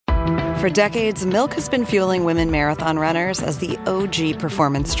For decades, milk has been fueling women marathon runners as the OG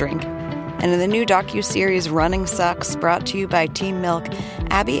performance drink. And in the new docuseries Running Sucks, brought to you by Team Milk,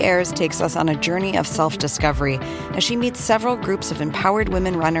 Abby Ayers takes us on a journey of self-discovery as she meets several groups of empowered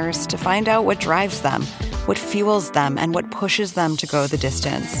women runners to find out what drives them, what fuels them, and what pushes them to go the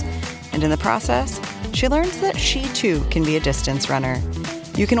distance. And in the process, she learns that she too can be a distance runner.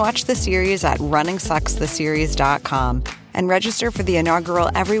 You can watch the series at runningsuckstheseries.com and register for the inaugural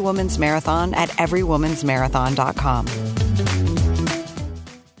Every Woman's Marathon at everywomansmarathon.com.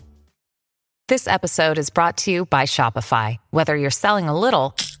 This episode is brought to you by Shopify. Whether you're selling a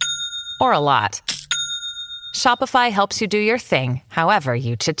little or a lot, Shopify helps you do your thing, however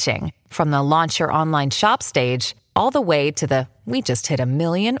you cha-ching. From the launch your online shop stage, all the way to the we just hit 1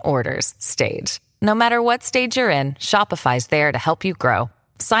 million orders stage. No matter what stage you're in, Shopify's there to help you grow.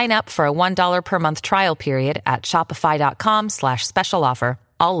 Sign up for a $1 per month trial period at shopify.com/special offer,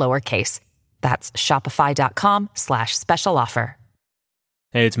 all lowercase. That's shopify.com/special offer.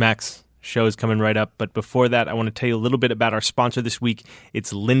 Hey, it's Max. Show is coming right up. But before that, I want to tell you a little bit about our sponsor this week.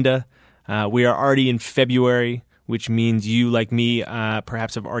 It's Linda. We are already in February, which means you, like me,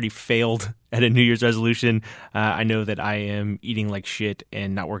 perhaps have already failed at a New Year's resolution. I know that I am eating like shit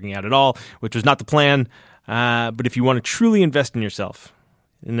and not working out at all, which was not the plan. But if you want to truly invest in yourself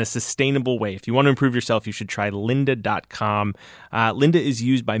in a sustainable way, if you want to improve yourself, you should try lynda.com. Lynda is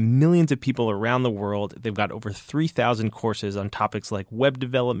used by millions of people around the world. They've got over 3,000 courses on topics like web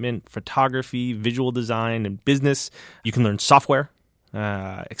development, photography, visual design, and business. You can learn software.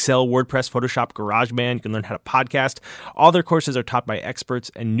 Excel, WordPress, Photoshop, GarageBand. You can learn how to podcast. All their courses are taught by experts,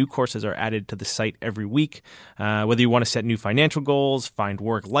 and new courses are added to the site every week. Whether you want to set new financial goals, find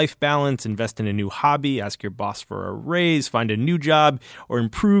work-life balance, invest in a new hobby, ask your boss for a raise, find a new job, or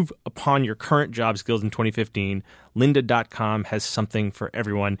improve upon your current job skills in 2015, lynda.com has something for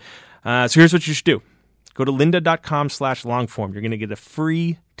everyone. So here's what you should do. Go to lynda.com/longform. You're going to get a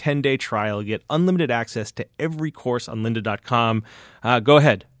free 10-day trial. You get unlimited access to every course on lynda.com. Go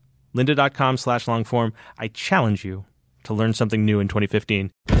ahead. lynda.com/longform. I challenge you to learn something new in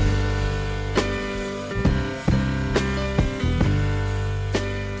 2015.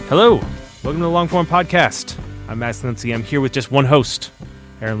 Hello. Welcome to the Longform Podcast. I'm Max Lindsay. I'm here with just one host,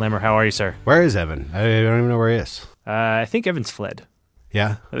 Aaron Lammer. How are you, sir? Where is Evan? I don't even know where he is. I think Evan's fled.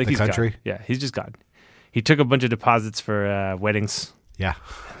 Yeah? I think the he's country? gone. Yeah, he's just gone. He took a bunch of deposits for weddings. Yeah.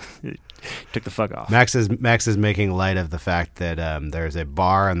 Took the fuck off. Max is making light of the fact that there's a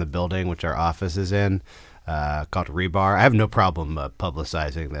bar in the building which our office is in called Rebar. I have no problem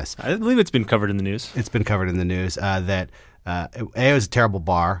publicizing this. I believe it's been covered in the news. It's been covered in the news that it was a terrible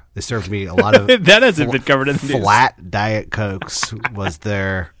bar. They served me a lot of that hasn't been covered in the news. Flat Diet Cokes was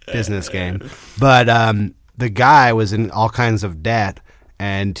their business game. But the guy was in all kinds of debt.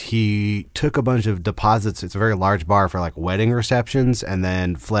 And he took a bunch of deposits. It's a very large bar for like wedding receptions, and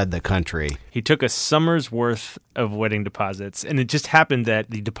then fled the country. He took a summer's worth of wedding deposits, and it just happened that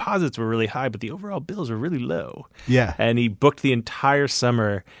the deposits were really high, but the overall bills were really low. Yeah. And he booked the entire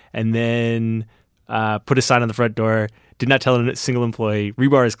summer and then put a sign on the front door, did not tell a single employee,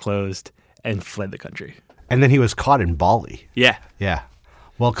 Rebar is closed, and fled the country. And then he was caught in Bali. Yeah. Yeah.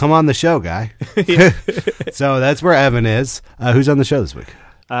 Well, come on the show, guy. So that's where Evan is. Who's on the show this week?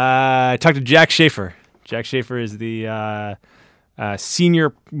 I talked to Jack Shafer. Jack Shafer is the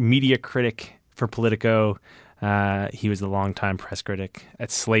senior media critic for Politico. He was the longtime press critic at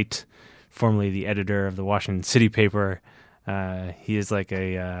Slate, formerly the editor of the Washington City paper. He is like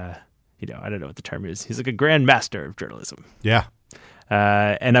I don't know what the term is. He's like a grand master of journalism. Yeah.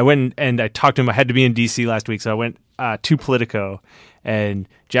 And I went and I talked to him. I had to be in D.C. last week, so I went to Politico. And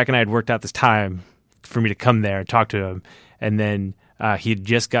Jack and I had worked out this time for me to come there and talk to him. And then he had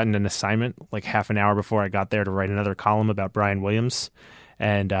just gotten an assignment like half an hour before I got there to write another column about Brian Williams.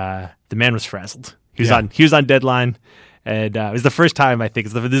 And the man was frazzled. He was on deadline. And it was the first time, I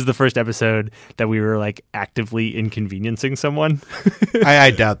think, this is the first episode that we were like actively inconveniencing someone. I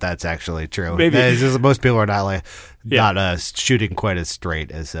doubt that's actually true. Maybe. Most people are not shooting quite as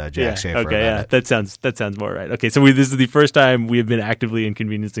straight as Jack Shafer. Okay, yeah, that sounds more right. Okay, so this is the first time we have been actively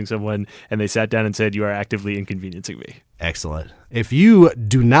inconveniencing someone, and they sat down and said, "You are actively inconveniencing me." Excellent. If you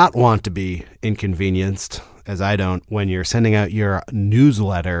do not want to be inconvenienced, as I don't, when you're sending out your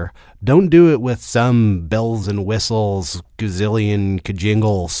newsletter, don't do it with some bells and whistles, gazillion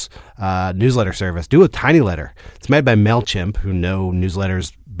kajingles newsletter service. Do it with TinyLetter. It's made by MailChimp, who know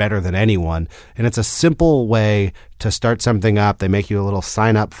newsletters better than anyone. And it's a simple way to start something up. They make you a little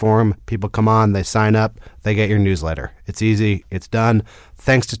sign-up form. People come on, they sign up, they get your newsletter. It's easy. It's done.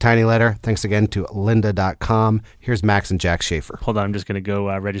 Thanks to Tiny Letter. Thanks again to lynda.com. Here's Max and Jack Shafer. Hold on, I'm just going to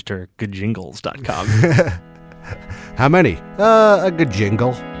go register goodjingles.com. How many? A good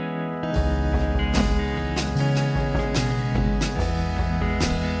jingle.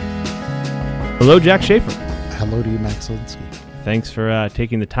 Hello, Jack Shafer. Hello to you, Max Linsky. Thanks for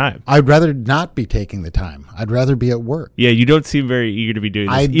taking the time. I'd rather not be taking the time. I'd rather be at work. Yeah, you don't seem very eager to be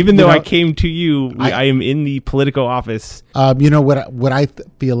doing this. Even though I came to you, I am in the Politico office. What I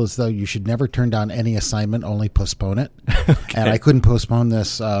feel is though you should never turn down any assignment, only postpone it. Okay. And I couldn't postpone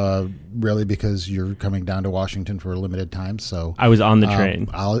this really because you're coming down to Washington for a limited time. So I was on the train.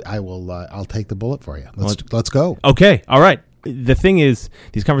 I'll take the bullet for you. Let's go. Okay. All right. The thing is,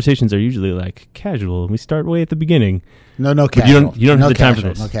 these conversations are usually like casual. We start way at the beginning. No casual. You don't have the time for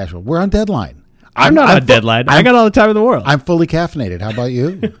this. No casual. We're on deadline. I'm not on deadline. I got all the time in the world. I'm fully caffeinated. How about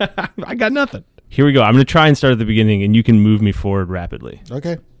you? I got nothing. Here we go. I'm going to try and start at the beginning, and you can move me forward rapidly.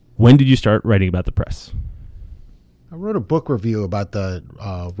 Okay. When did you start writing about the press? I wrote a book review about the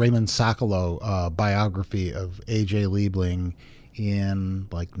Raymond Sokolow biography of A.J. Liebling in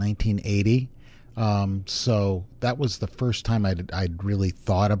like 1980. So that was the first time I'd really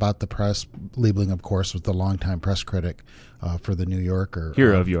thought about the press. Liebling, of course, was the longtime press critic for the New Yorker.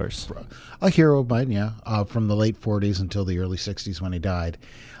 Hero of yours. A hero of mine, yeah, from the late 40s until the early 60s when he died.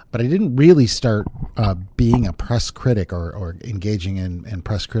 But I didn't really start being a press critic or engaging in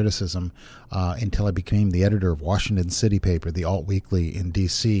press criticism until I became the editor of Washington City Paper, the alt weekly in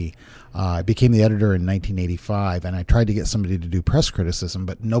D.C. I became the editor in 1985, and I tried to get somebody to do press criticism,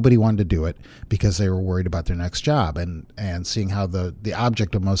 but nobody wanted to do it because they were worried about their next job. And seeing how the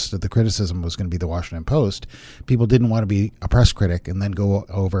object of most of the criticism was going to be the Washington Post, people didn't want to be a press critic and then go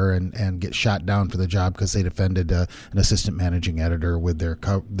over and get shot down for the job because they'd offended an assistant managing editor with their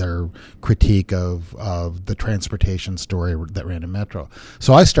critique of the transportation story that ran in Metro.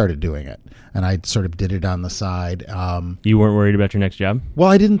 So I started doing it, and I sort of did it on the side. You weren't worried about your next job? Well,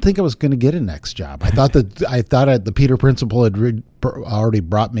 I didn't think I was going to get a next job. I thought the Peter Principle had already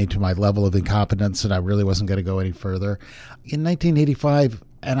brought me to my level of incompetence, and I really wasn't going to go any further. In 1985,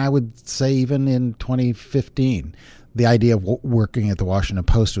 and I would say even in 2015, the idea of working at the Washington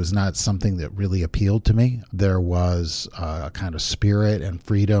Post was not something that really appealed to me. There was a kind of spirit and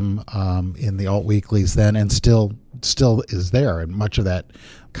freedom in the alt weeklies then, and still is there, and much of that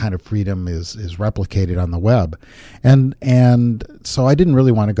kind of freedom is replicated on the web, and so I didn't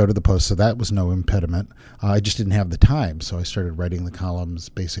really want to go to the Post, so that was no impediment. I just didn't have the time, so I started writing the columns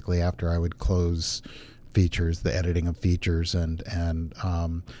basically after I would close features, the editing of features, and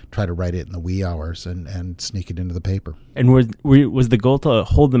try to write it in the wee hours and sneak it into the paper. And was the goal to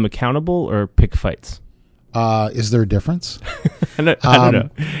hold them accountable or pick fights? Is there a difference? I don't know.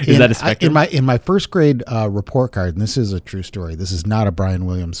 Is that a spectrum? In my first grade report card, and this is a true story. This is not a Brian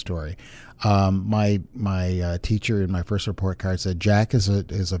Williams story. My teacher in my first report card said, Jack is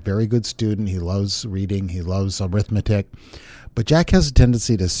a very good student. He loves reading. He loves arithmetic. But Jack has a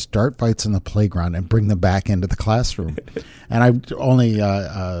tendency to start fights in the playground and bring them back into the classroom. And I only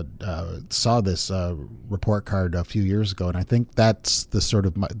saw this report card a few years ago, and I think that's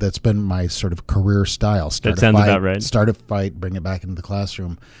that's been my sort of career style. That sounds about right. Start a fight, bring it back into the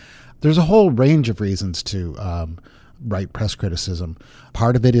classroom. There's a whole range of reasons to write press criticism.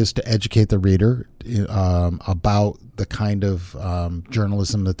 Part of it is to educate the reader about the kind of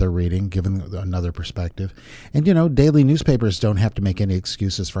journalism that they're reading, given another perspective. And, daily newspapers don't have to make any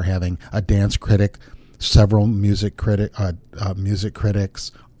excuses for having a dance critic, several music critics,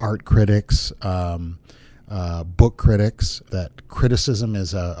 art critics, book critics. That criticism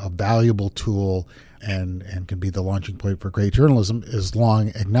is a valuable tool and can be the launching point for great journalism is long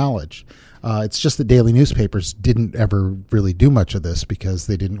acknowledged. It's just that daily newspapers didn't ever really do much of this because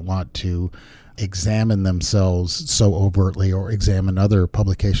they didn't want to examine themselves so overtly or examine other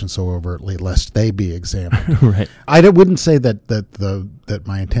publications so overtly lest they be examined. Right. I wouldn't say that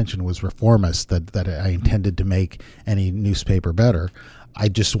my intention was reformist, that I intended to make any newspaper better. I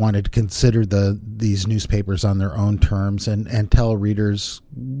just wanted to consider these newspapers on their own terms and tell readers,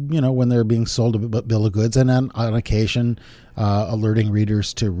 when they're being sold a bill of goods, and on occasion alerting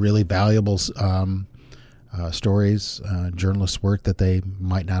readers to really valuable stories, journalist work that they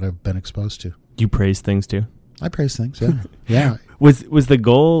might not have been exposed to. You praise things too? I praise things, yeah. Yeah. Was the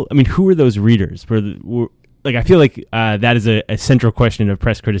goal, who were those readers? I feel like that is a central question of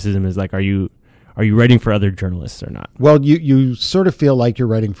press criticism is like, are you writing for other journalists or not? Well, you sort of feel like you're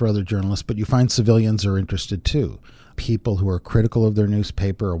writing for other journalists, but you find civilians are interested too. people who are critical of their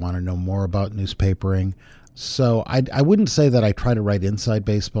newspaper or want to know more about newspapering. So I wouldn't say that I try to write inside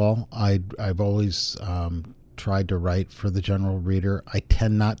baseball. I've always tried to write for the general reader. I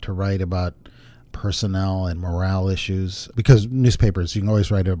tend not to write about personnel and morale issues, because newspapers, you can always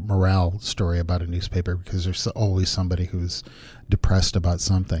write a morale story about a newspaper because there's always somebody who's depressed about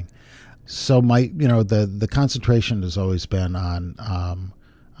something. So the concentration has always been on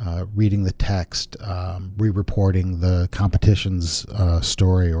reading the text, re-reporting the competition's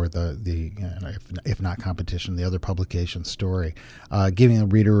story, or if not competition, the other publication's story, giving the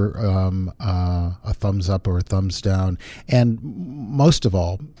reader a thumbs up or a thumbs down, and most of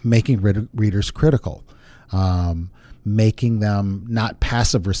all, making readers critical, making them not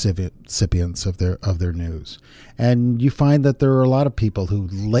passive recipients of their news. And you find that there are a lot of people who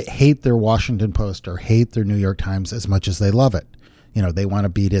hate their Washington Post or hate their New York Times as much as they love it. They want to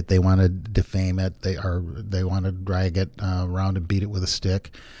beat it. They want to defame it. They want to drag it around and beat it with a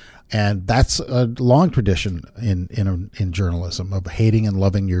stick. And that's a long tradition in journalism, of hating and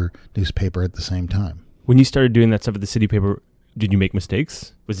loving your newspaper at the same time. When you started doing that stuff at the city paper, did you make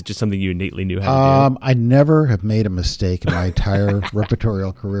mistakes? Was it just something you innately knew how to do? I never have made a mistake in my entire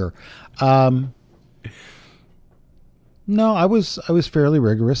reportorial career. No, I was fairly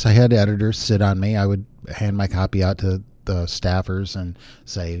rigorous. I had editors sit on me. I would hand my copy out to the staffers and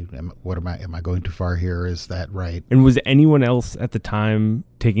say, am I going too far here? Is that right? And was anyone else at the time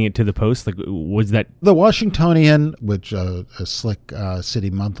taking it to the Post? Like, was that the Washingtonian, which a slick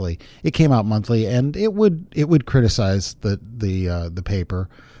city monthly? It came out monthly, and it would criticize the paper,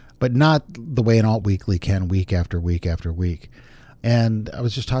 but not the way an alt weekly can, week after week after week. And I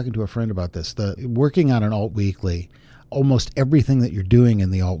was just talking to a friend about this. Working on an alt weekly, almost everything that you're doing in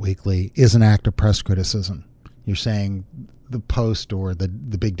the alt weekly is an act of press criticism. You're saying the Post or the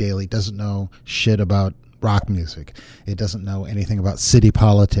Big Daily doesn't know shit about rock music. It doesn't know anything about city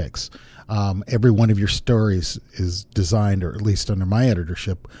politics. Every one of your stories is designed, or at least under my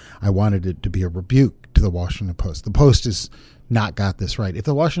editorship, I wanted it to be a rebuke to the Washington Post. The Post has not got this right. If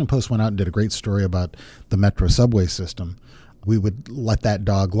the Washington Post went out and did a great story about the metro subway system, we would let that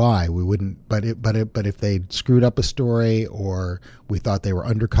dog lie. We wouldn't, but if they screwed up a story, or we thought they were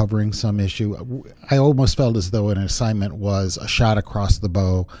undercovering some issue, I almost felt as though an assignment was a shot across the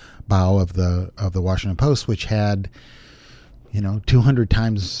bow of the Washington Post, which had 200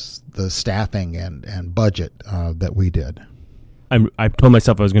 times the staffing and budget that we did. I told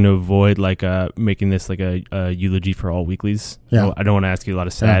myself I was going to avoid making this like a eulogy for all weeklies. Yeah. I don't want to ask you a lot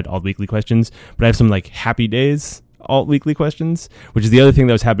of sad all weekly questions, but I have some happy days alt weekly questions, which is the other thing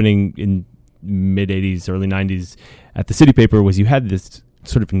that was happening in mid 80s, early 90s at the city paper, was you had this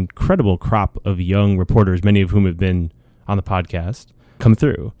sort of incredible crop of young reporters, many of whom have been on the podcast, come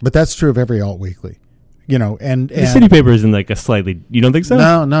through. But that's true of every alt weekly. And the city paper isn't a slightly, you don't think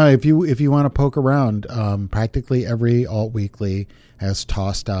so? No. If you want to poke around, practically every alt weekly has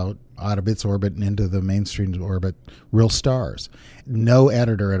tossed out of its orbit and into the mainstream orbit real stars. No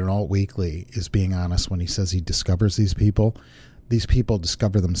editor at an alt weekly is being honest when he says he discovers these people. These people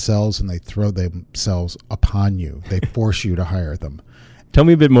discover themselves, and they throw themselves upon you. They force you to hire them. Tell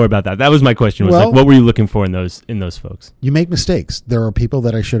me a bit more about that. That was my question. What were you looking for in those folks? You make mistakes. There are people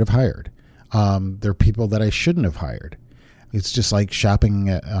that I should have hired. There are people that I shouldn't have hired. It's just like shopping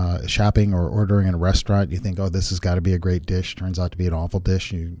or ordering in a restaurant. You think, oh, this has got to be a great dish. Turns out to be an awful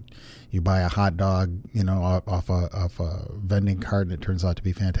dish. You buy a hot dog, off a vending cart, and it turns out to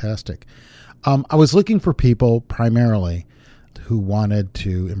be fantastic. I was looking for people primarily who wanted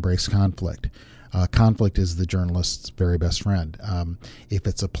to embrace conflict. Conflict is the journalist's very best friend. If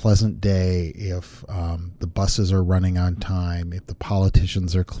it's a pleasant day, if the buses are running on time, if the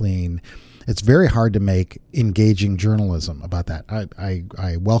politicians are clean, it's very hard to make engaging journalism about that.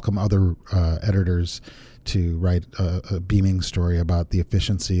 I welcome other editors to write a beaming story about the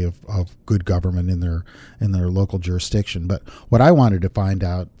efficiency of good government in their local jurisdiction. But what I wanted to find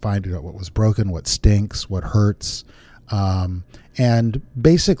out what was broken, what stinks, what hurts, and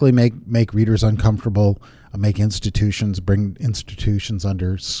basically make readers uncomfortable, bring institutions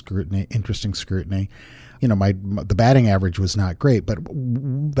under scrutiny, interesting scrutiny. The batting average was not great, but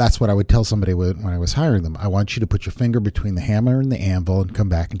that's what I would tell somebody when I was hiring them. I want you to put your finger between the hammer and the anvil and come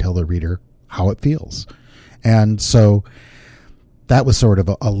back and tell the reader how it feels. And so that was sort of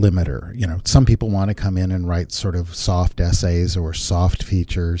a limiter. Some people want to come in and write sort of soft essays or soft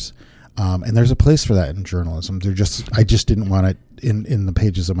features. And there's a place for that in journalism. I just didn't want it in the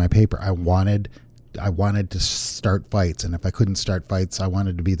pages of my paper. I wanted to start fights, and if I couldn't start fights, I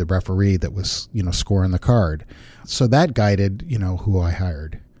wanted to be the referee that was, scoring the card. So that guided, who I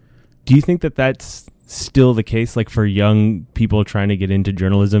hired. Do you think that that's still the case? Like for young people trying to get into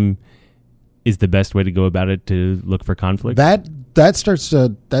journalism, is the best way to go about it to look for conflict? That starts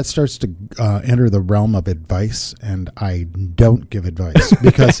to enter the realm of advice, and I don't give advice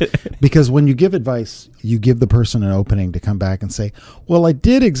because when you give advice, you give the person an opening to come back and say, "Well, I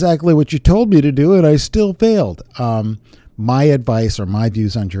did exactly what you told me to do, and I still failed." My advice or my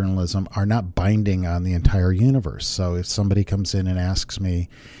views on journalism are not binding on the entire universe. So if somebody comes in and asks me,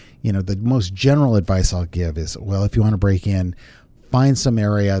 the most general advice I'll give is, well, if you want to break in, find some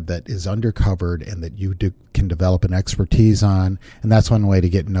area that is undercovered and that you can develop an expertise on, and that's one way to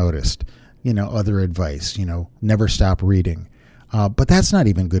get noticed. Other advice, never stop reading. But that's not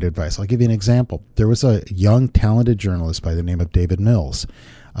even good advice. I'll give you an example. There was a young, talented journalist by the name of David Mills.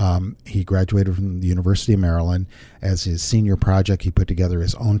 He graduated from the University of Maryland. As his senior project, he put together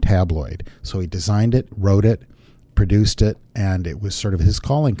his own tabloid. So he designed it, wrote it, produced it, and it was sort of his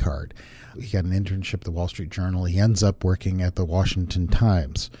calling card. He got an internship at the Wall Street Journal. He ends up working at the Washington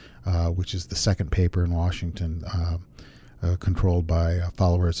Times, which is the second paper in Washington, controlled by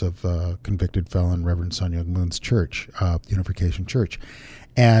followers of convicted felon Reverend Sun Myung Moon's church, Unification Church.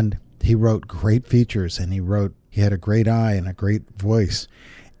 And he wrote great features, and he had a great eye and a great voice.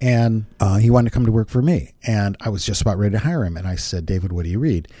 And he wanted to come to work for me. And I was just about ready to hire him. And I said, "David, what do you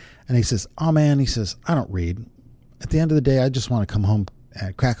read?" And he says, "Oh, man," he says, "I don't read. At the end of the day, I just want to come home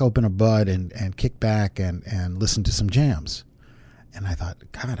and crack open a bud and kick back and listen to some jams." And I thought,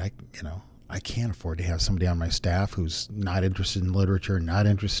 God, I can't afford to have somebody on my staff who's not interested in literature, not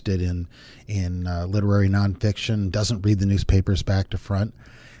interested in literary nonfiction, doesn't read the newspapers back to front.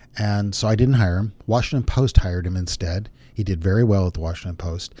 And so I didn't hire him. Washington Post hired him instead. He did very well at the Washington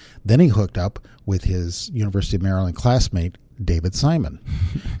Post. Then he hooked up with his University of Maryland classmate, David Simon,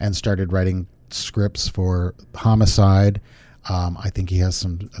 and started writing scripts for Homicide. I think he has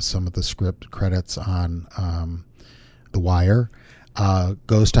some of the script credits on The Wire.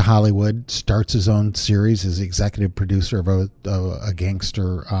 Goes to Hollywood, starts his own series, is executive producer of a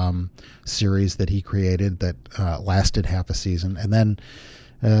gangster series that he created that lasted half a season. And then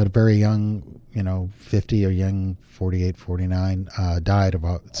at a very young, 50 or young 48, 49, died of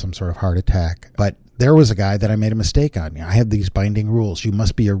some sort of heart attack. But there was a guy that I made a mistake on. I had these binding rules. You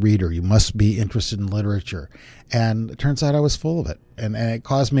must be a reader. You must be interested in literature. And it turns out I was full of it. And it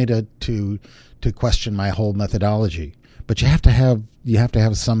caused me to question my whole methodology. But you have to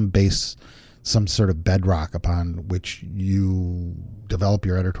have some base, some sort of bedrock upon which you develop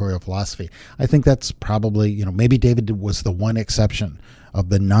your editorial philosophy. I think that's probably, maybe David was the one exception of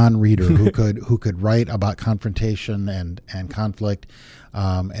the non-reader who could write about confrontation and conflict,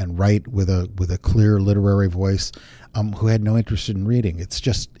 and write with a clear literary voice, who had no interest in reading. It's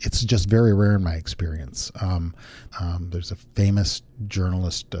just very rare in my experience. There's a famous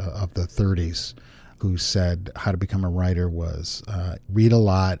journalist of the 30s who said how to become a writer was read a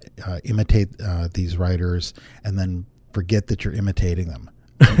lot, imitate these writers, and then forget that you're imitating them,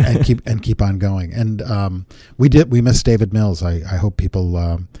 and keep on going. And we missed David Mills. I hope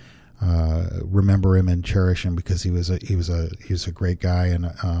people remember him and cherish him, because he was a great guy and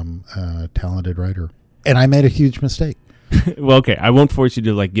a talented writer. And I made a huge mistake. Well, okay, I won't force you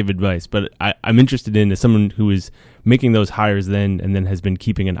to give advice, but I'm interested in, as someone who is making those hires then and then has been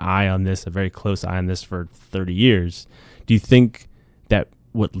keeping an eye on this, a very close eye on this for 30 years, do you think that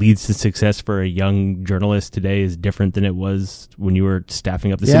what leads to success for a young journalist today is different than it was when you were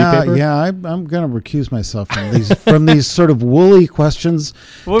staffing up the city paper? Yeah, I'm going to recuse myself from these sort of woolly questions.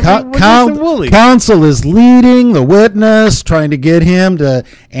 Woolly? Counsel is leading the witness, trying to get him to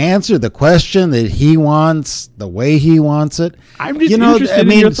answer the question that he wants, the way he wants it. I'm just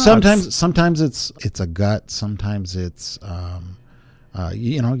interested in your thoughts. Sometimes it's a gut. Sometimes it's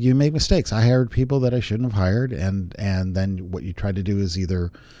you make mistakes. I hired people that I shouldn't have hired, and then what you try to do is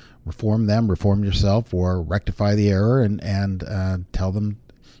either reform them, reform yourself, or rectify the error and tell them,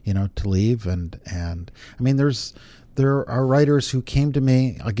 to leave. And I mean, there are writers who came to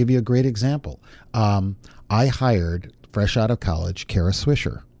me. I'll give you a great example. I hired, fresh out of college, Kara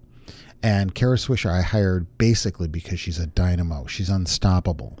Swisher. And Kara Swisher I hired basically because she's a dynamo. She's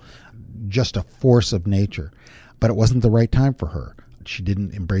unstoppable, just a force of nature. But it wasn't the right time for her. She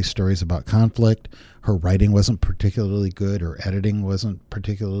didn't embrace stories about conflict. Her writing wasn't particularly good. Her editing wasn't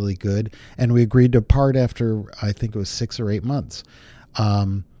particularly good. And we agreed to part after, I think it was 6 or 8 months.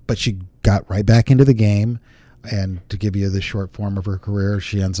 But she got right back into the game. And to give you the short form of her career,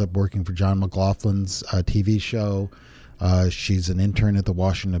 she ends up working for John McLaughlin's TV show, She's an intern at the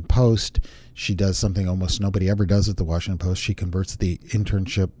Washington Post. She does something almost nobody ever does at the Washington Post. She converts the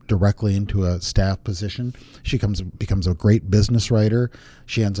internship directly into a staff position. She becomes a great business writer.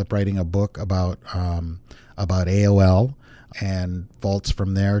 She ends up writing a book about AOL and vaults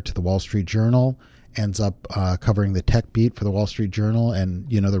from there to the Wall Street Journal, ends up covering the tech beat for the Wall Street Journal, and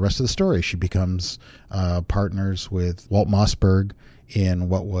the rest of the story. She becomes partners with Walt Mossberg in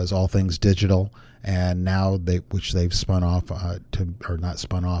what was All Things Digital, and now they've spun off not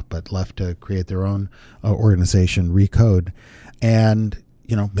spun off, but left to create their own organization, Recode. And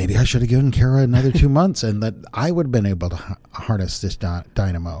maybe I should have given Kara another 2 months, and that I would have been able to harness this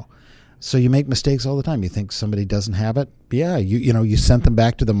dynamo. So you make mistakes all the time. You think somebody doesn't have it. Yeah, you sent them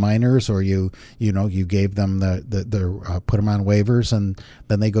back to the minors, or you gave them the put them on waivers, and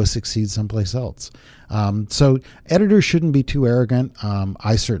then they go succeed someplace else. So editors shouldn't be too arrogant.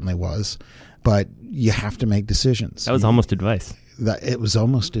 I certainly was, but you have to make decisions. That was almost advice. It was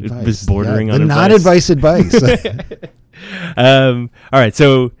almost advice. It was bordering on the advice. not advice. All right,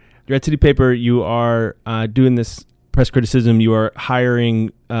 so you're at City Paper. You are doing this press criticism. You are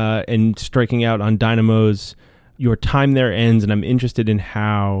hiring and striking out on dynamos. Your time there ends, and I'm interested in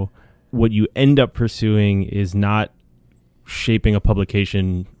how what you end up pursuing is not shaping a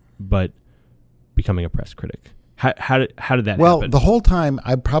publication, but becoming a press critic. How did that happen? Well, the whole time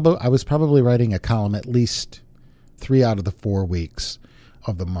I was probably writing a column at least 3 out of the 4 weeks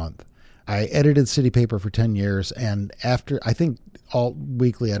of the month. I edited City Paper for 10 years, and after, I think all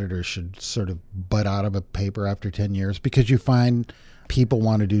weekly editors should sort of butt out of a paper after 10 years, because you find people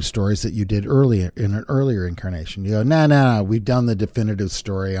want to do stories that you did earlier in an earlier incarnation. You go, no, we've done the definitive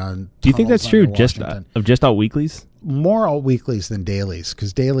story on. Do you think that's true? Just alt weeklies? More alt weeklies than dailies,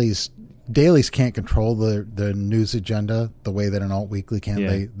 because dailies can't control the news agenda the way that an alt weekly can.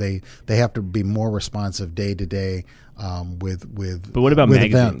 Yeah. They have to be more responsive day to day with. But what about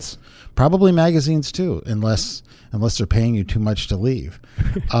magazines? Events. Probably magazines too, unless they're paying you too much to leave.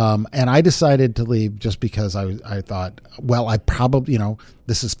 And I decided to leave just because I thought, well, I probably,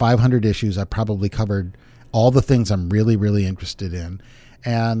 this is 500 issues. I probably covered all the things I'm really, really interested in.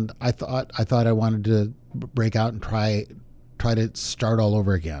 And I thought I wanted to break out and try to start all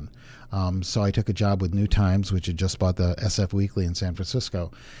over again. So I took a job with New Times, which had just bought the SF Weekly in San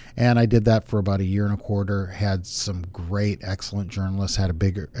Francisco. And I did that for about a year and a quarter, had some great, excellent journalists, had a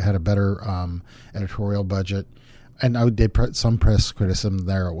better editorial budget. And I did some press criticism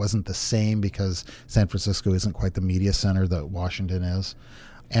there. It wasn't the same because San Francisco isn't quite the media center that Washington is.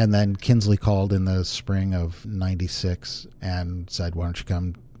 And then Kinsley called in the spring of '96 and said, "Why don't you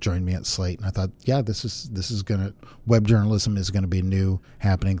come join me at Slate?" And I thought, yeah, this is gonna, web journalism is gonna be a new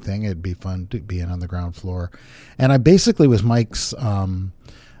happening thing. It'd be fun to be in on the ground floor. And I basically was Mike's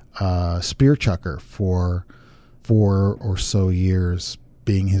spear chucker for 4 or so years,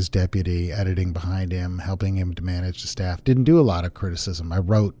 being his deputy, editing behind him, helping him to manage the staff. Didn't do a lot of criticism. I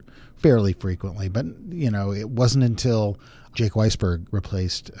wrote fairly frequently, but it wasn't until Jake Weisberg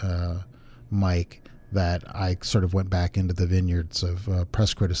replaced Mike that I sort of went back into the vineyards of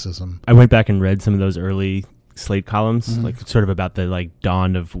press criticism. I went back and read some of those early Slate columns, like sort of about the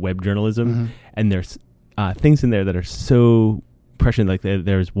dawn of web journalism, and there's things in there that are so prescient. Like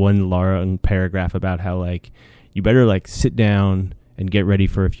there's one long paragraph about how you better sit down and get ready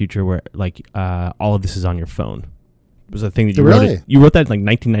for a future where all of this is on your phone. It was a thing that you wrote. You wrote that in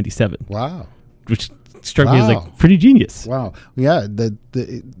 1997. Wow, which struck me as pretty genius. Wow. Yeah.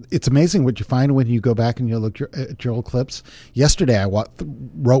 It's amazing what you find when you go back and you look at your old clips. Yesterday, I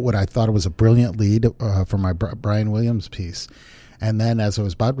wrote what I thought was a brilliant lead for my Brian Williams piece. And then as I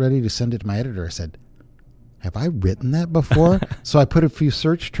was about ready to send it to my editor, I said, have I written that before? So I put a few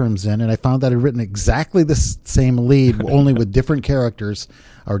search terms in, and I found that I'd written exactly the same lead, only with different characters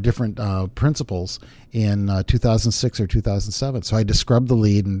or different principles in 2006 or 2007. So I had to scrub the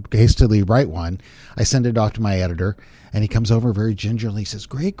lead and hastily write one. I send it off to my editor, and he comes over very gingerly. He says,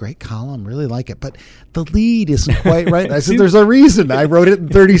 great column, really like it. But the lead isn't quite right. I said, there's a reason. I wrote it in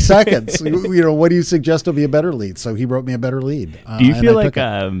 30 seconds. What do you suggest will be a better lead? So he wrote me a better lead. Do you feel like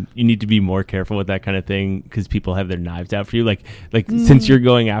you need to be more careful with that kind of thing because people have their knives out for you? Since you're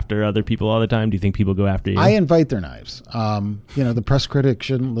going after other people all the time, do you think people go after you? I invite their knives. The press critic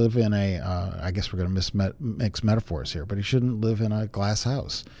shouldn't live in I guess we're going to mix metaphors here, but he shouldn't live in a glass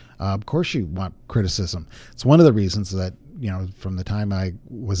house. Of course you want criticism. It's one of the reasons that, from the time I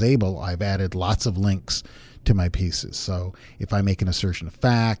was able, I've added lots of links to my pieces. So if I make an assertion of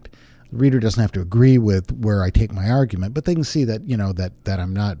fact, the reader doesn't have to agree with where I take my argument, but they can see that, that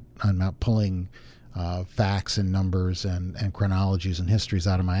I'm not pulling facts and numbers and chronologies and histories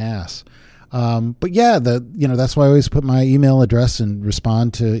out of my ass. But yeah, that's why I always put my email address and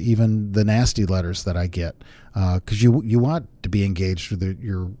respond to even the nasty letters that I get, because you want to be engaged with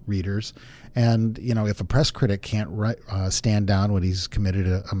your readers. And if a press critic can't stand down when he's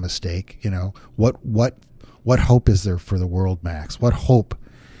committed a mistake, what hope is there for the world, Max? What hope?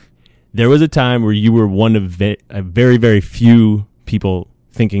 There was a time where you were one of a very, very few people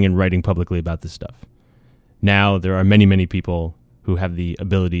thinking and writing publicly about this stuff. Now there are many, many people who have the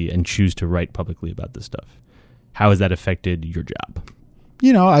ability and choose to write publicly about this stuff. How has that affected your job?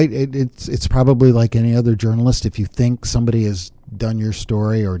 It's probably like any other journalist. If you think somebody has done your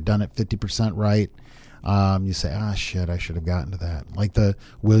story or done it 50% right, you say, shit, I should have gotten to that. Like the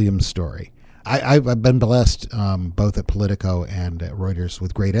Williams story. I've been blessed both at Politico and at Reuters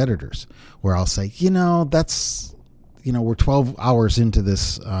with great editors where I'll say, we're 12 hours into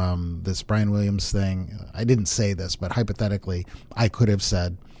this this Brian Williams thing. I didn't say this, but hypothetically, I could have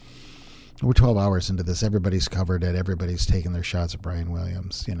said, we're 12 hours into this. Everybody's covered it. Everybody's taking their shots at Brian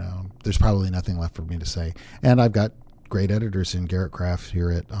Williams. There's probably nothing left for me to say. And I've got great editors in Garrett Kraft here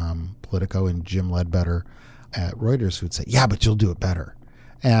at Politico and Jim Ledbetter at Reuters who'd say, yeah, but you'll do it better.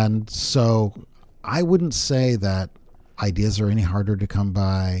 And so I wouldn't say that ideas are any harder to come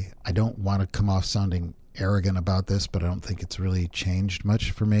by. I don't want to come off sounding arrogant about this, but I don't think it's really changed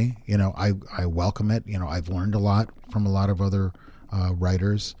much for me. I welcome it. I've learned a lot from a lot of other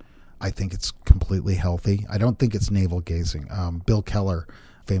writers. I think it's completely healthy. I don't think it's navel gazing. Bill Keller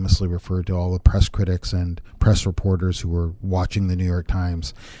famously referred to all the press critics and press reporters who were watching the New York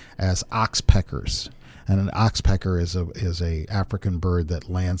Times as oxpeckers. And an oxpecker is a African bird that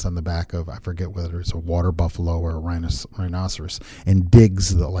lands on the back of, I forget whether it's a water buffalo or a rhinoceros, and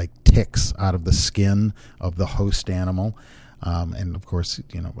digs the ticks out of the skin of the host animal. And of course,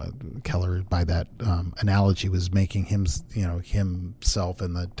 Keller, by that analogy, was making himself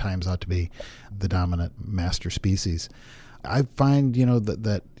and the Times ought to be the dominant master species. I find,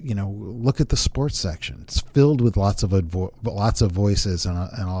 look at the sports section. It's filled with lots of voices and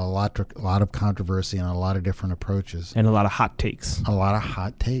a lot of controversy and a lot of different approaches. And a lot of hot takes.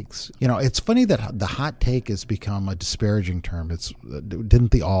 It's funny that the hot take has become a disparaging term.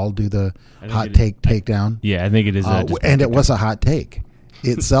 Didn't the All do the hot take takedown? Yeah, I think it is. And it was a hot take.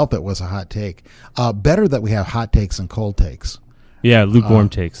 Itself, it was a hot take. Better that we have hot takes and cold takes. Yeah, lukewarm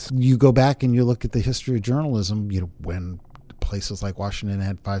takes. You go back and you look at the history of journalism, when places like Washington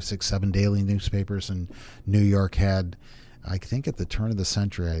had 5, 6, 7 daily newspapers, and New York had, I think at the turn of the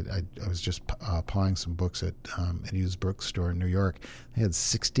century, I was just applying some books at used bookstore in New York. They had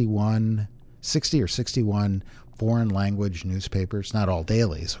 60 or 61 foreign language newspapers, not all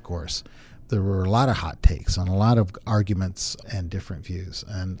dailies, of course. There were a lot of hot takes on a lot of arguments and different views,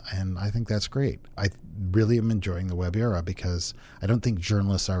 and I think that's great. I really am enjoying the web era because I don't think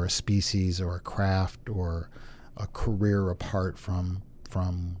journalists are a species or a craft or a career apart from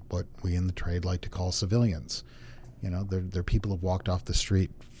what we in the trade like to call civilians. They're people who've walked off the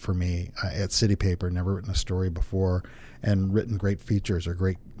street for me at City Paper, never written a story before, and written great features or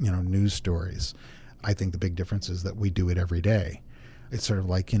great news stories. I think the big difference is that we do it every day. It's sort of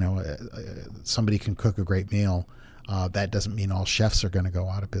like, somebody can cook a great meal. That doesn't mean all chefs are going to go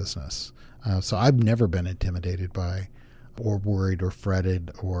out of business. So I've never been intimidated by or worried or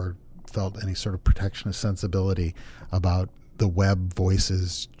fretted or felt any sort of protectionist sensibility about the web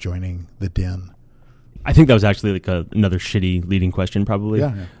voices joining the din. I think that was actually another shitty leading question, probably.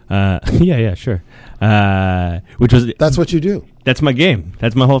 Yeah. Yeah, sure. That's what you do. That's my game.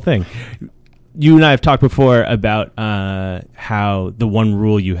 That's my whole thing. You and I have talked before about how the one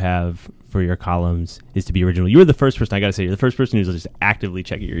rule you have for your columns is to be original. You were the first person, I got to say, you're the first person who's just actively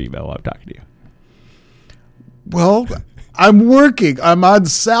checking your email while I'm talking to you. Well, I'm working. I'm on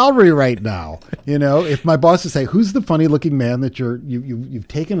salary right now. If my boss would say, "Who's the funny-looking man that you've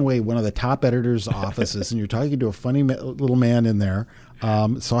taken away one of the top editors' offices and you're talking to a funny little man in there?"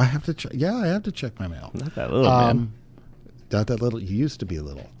 So I have to. I have to check my mail. Not that little man. Not that little. You used to be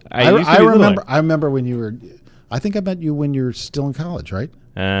little. I remember. I remember when you were. I think I met you when you were still in college, right?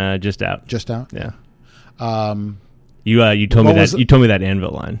 Just out. Just out. Yeah. You told me that. You told me that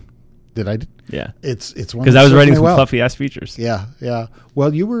Anvil line. Did I? Yeah. It's one because I was writing some fluffy ass features. Yeah.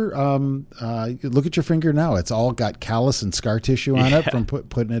 Well, you were. Look at your finger now. It's all got callus and scar tissue on it from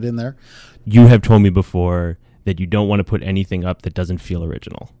putting it in there. You have told me before that you don't want to put anything up that doesn't feel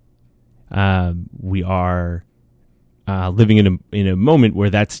original. We are living in a moment where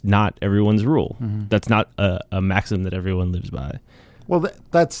that's not everyone's rule. Mm-hmm. That's not a maxim that everyone lives by. Well,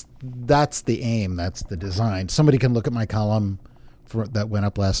 that's the aim. That's the design. Somebody can look at my column that went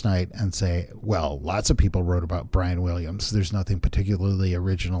up last night and say, well, lots of people wrote about Brian Williams. There's nothing particularly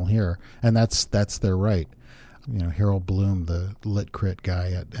original here. And that's their right. Harold Bloom, the lit crit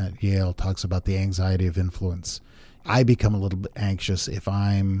guy at Yale, talks about the anxiety of influence. I become a little bit anxious if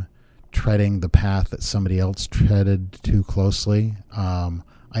I'm treading the path that somebody else treaded too closely.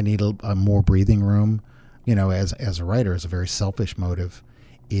 I need a more breathing room. As a writer, it's a very selfish motive.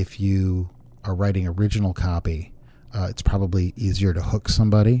 If you are writing original copy, it's probably easier to hook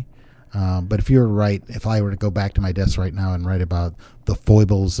somebody. But if I were to go back to my desk right now and write about the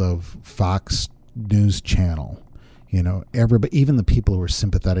foibles of Fox News Channel, everybody, even the people who are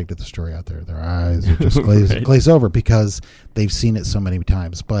sympathetic to the story out there, their eyes are just glaze over because they've seen it so many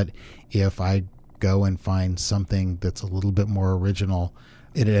times. But if I go and find something that's a little bit more original,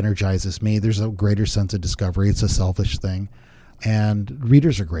 it energizes me. There's a greater sense of discovery. It's a selfish thing. And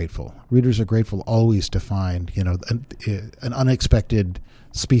readers are grateful. Readers are grateful always to find, an unexpected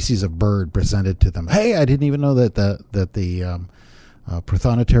species of bird presented to them. Hey, I didn't even know that the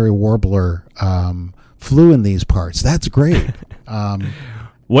prothonotary warbler flew in these parts. That's great.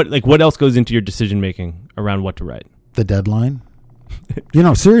 What else goes into your decision making around what to write? The deadline.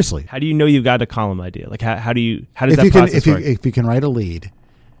 Seriously. How do you know you've got a column idea? How does that process work? If you can write a lead.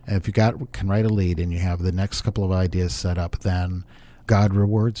 If you can write a lead and you have the next couple of ideas set up, then God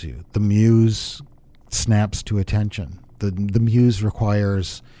rewards you. The muse snaps to attention. The muse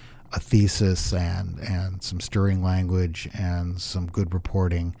requires a thesis and some stirring language and some good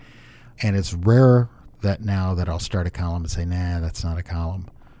reporting. And it's rare that now that I'll start a column and say, nah, that's not a column.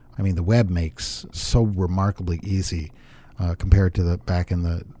 I mean, the web makes so remarkably easy compared to back in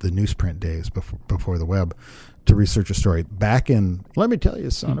the newsprint days before the web, to research a story. Let me tell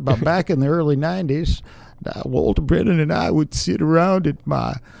you, son, about back in the early 90s, Walter Brennan and I would sit around at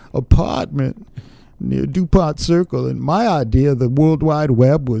my apartment near DuPont Circle, and my idea of the World Wide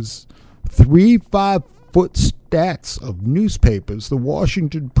Web was 3 5-foot stacks of newspapers, the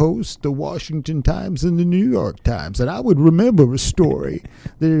Washington Post, the Washington Times, and the New York Times. And I would remember a story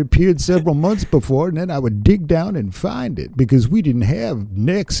that had appeared several months before, and then I would dig down and find it, because we didn't have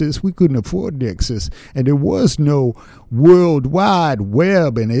Nexus. We couldn't afford Nexus, and there was no World Wide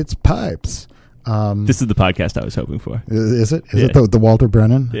Web and its pipes. This is the podcast I was hoping for. Is it? Is it the Walter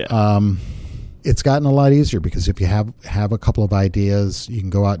Brennan? Yeah. It's gotten a lot easier because if you have a couple of ideas, you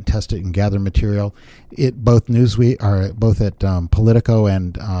can go out and test it and gather material. Both at Politico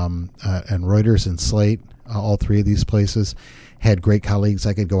and Reuters and Slate, all three of these places had great colleagues.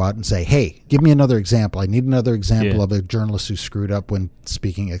 I could go out and say, "Hey, give me another example. I need another example of a journalist who screwed up when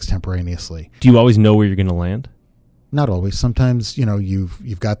speaking extemporaneously." Do you always know where you're going to land? Not always. Sometimes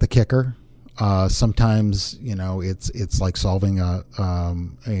you've got the kicker. Sometimes it's like solving a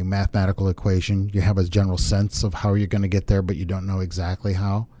mathematical equation. You have a general sense of how you're going to get there, but you don't know exactly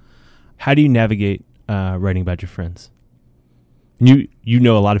how. How do you navigate writing about your friends? You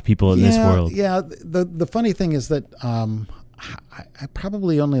know a lot of people in this world. Yeah. The funny thing is that I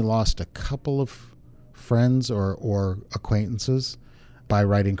probably only lost a couple of friends or acquaintances by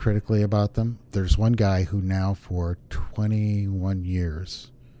writing critically about them. There's one guy who now for 21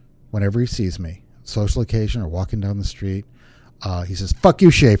 years, whenever he sees me, social occasion or walking down the street, he says, "Fuck you,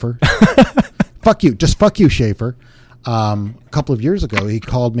 Shafer." Fuck you. Just fuck you, Shafer. A couple of years ago, he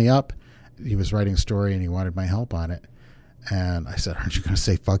called me up. He was writing a story and he wanted my help on it. And I said, "Aren't you going to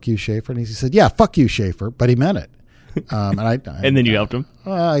say fuck you, Shafer?" And he said, "Yeah, fuck you, Shafer." But he meant it. And then you helped him?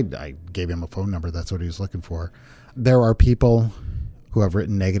 I gave him a phone number. That's what he was looking for. There are people who I've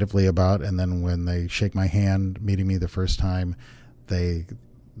written negatively about, and then when they shake my hand meeting me the first time, they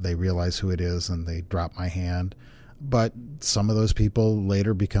realize who it is and they drop my hand. But some of those people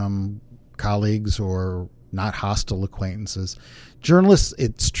later become colleagues or not hostile acquaintances. Journalists,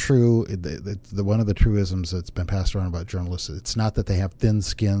 it's true, one of the truisms that's been passed around about journalists, it's not that they have thin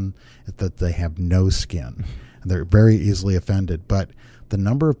skin, it's that they have no skin. And they're very easily offended. But the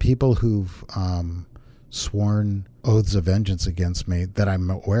number of people who've sworn oaths of vengeance against me that I'm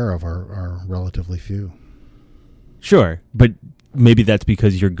aware of are relatively few. Sure, but maybe that's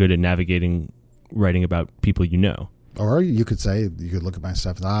because you're good at navigating writing about people you know. Or you could look at my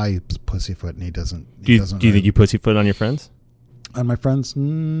stuff and he's pussyfoot and he doesn't. Do you think you pussyfoot on your friends? On my friends,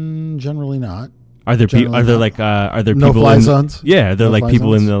 generally not. Are there people no fly zones? Yeah, are there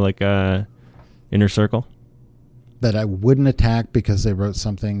people in the inner circle that I wouldn't attack because they wrote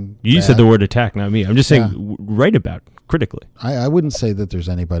something. You bad. Said the word attack, not me. I'm just saying write about critically. I wouldn't say that there's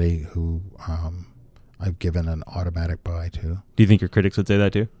anybody who I've given an automatic buy to. Do you think your critics would say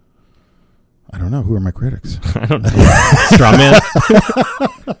that too? I don't know. Who are my critics? I don't know. Straw man.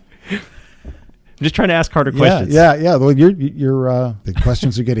 just trying to ask harder questions. Yeah. Well, you're the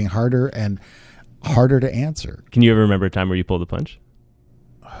questions are getting harder and harder to answer. Can you ever remember a time where you pulled a punch?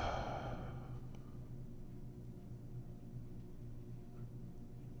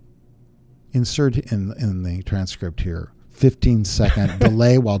 Insert in the transcript here 15-second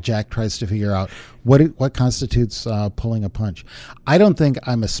delay while Jack tries to figure out what constitutes pulling a punch. I don't think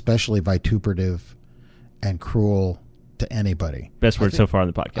I'm especially vituperative and cruel to anybody. Best word so far on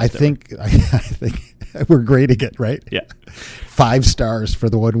the podcast. I think we're grading it, right? Yeah. 5 stars for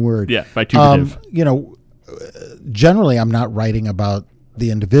the one word. Yeah, vituperative. Generally I'm not writing about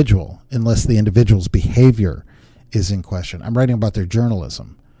the individual unless the individual's behavior is in question. I'm writing about their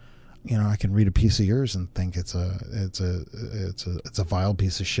journalism. I can read a piece of yours and think it's a vile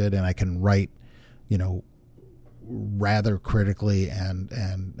piece of shit, and I can write, rather critically and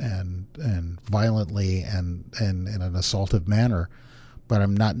violently and in an assaultive manner, but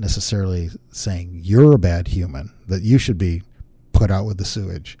I'm not necessarily saying you're a bad human, that you should be put out with the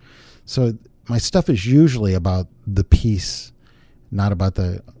sewage. So my stuff is usually about the piece, not about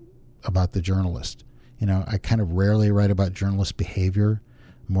the journalist. I kind of rarely write about journalist behavior,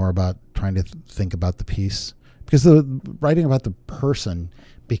 more about trying to think about the piece, because the writing about the person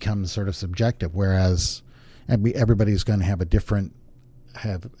becomes sort of subjective, whereas everybody's going to have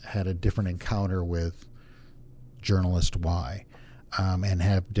had a different encounter with journalist Y, and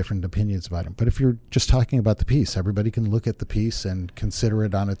have different opinions about him. But if you're just talking about the piece, everybody can look at the piece and consider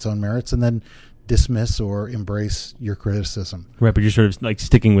it on its own merits and then dismiss or embrace your criticism. Right, but you're sort of like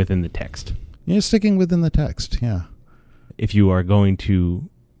sticking within the text. You're sticking within the text, yeah. If you are going to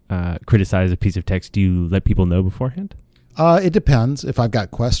criticize a piece of text, do you let people know beforehand? It depends if I've got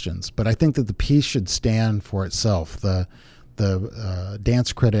questions, but I think that the piece should stand for itself. The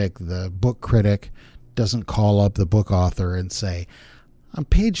dance critic, the book critic doesn't call up the book author and say, on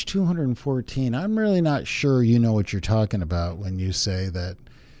page 214, I'm really not sure you know what you're talking about when you say that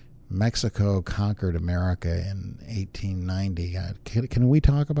Mexico conquered America in 1890. Can we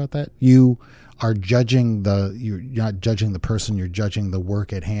talk about that? You are you're not judging the person, you're judging the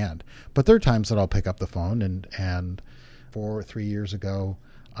work at hand. But there are times that I'll pick up the phone and 4 or 3 years ago,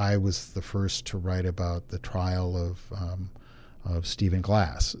 I was the first to write about the trial of Stephen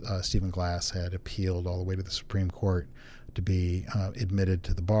Glass. Stephen Glass had appealed all the way to the Supreme Court to be admitted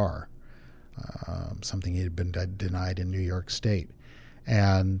to the bar, something he had been denied in New York State.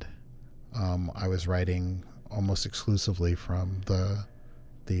 And I was writing almost exclusively from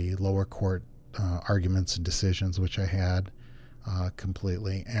the lower court arguments and decisions, which I had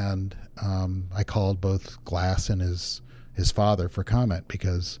completely. And I called both Glass and his father for comment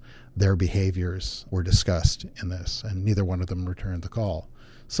because their behaviors were discussed in this, and neither one of them returned the call.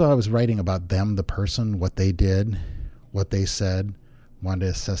 So I was writing about them, the person, what they did, what they said, wanted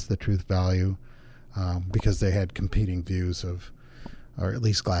to assess the truth value, because they had competing views or at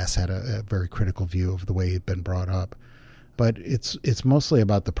least Glass had a very critical view of the way he'd been brought up. But it's mostly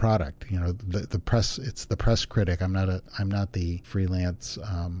about the product. The press. It's the press critic. I'm not the freelance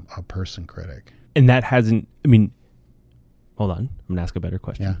a person critic. And that hasn't. I mean, hold on. I'm gonna ask a better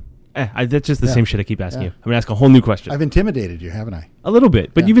question. Yeah. That's just the same shit I keep asking you. I'm gonna ask a whole new question. I've intimidated you, haven't I? A little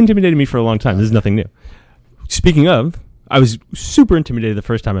bit, but you've intimidated me for a long time. This is nothing new. Speaking of, I was super intimidated the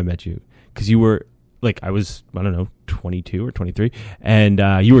first time I met you because you were I was, 22 or 23,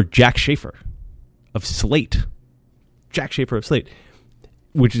 and you were Jack Shafer of Slate. Jack Shafer of Slate,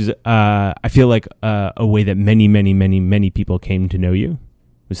 which is, I feel like a way that many, many, many, many people came to know you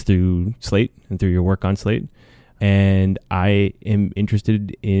was through Slate and through your work on Slate. And I am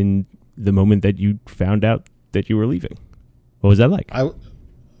interested in the moment that you found out that you were leaving. What was that like?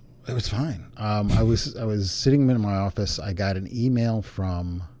 It was fine. I was sitting in my office. I got an email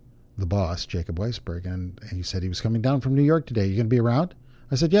from the boss, Jacob Weisberg, and he said he was coming down from New York today. You going to be around?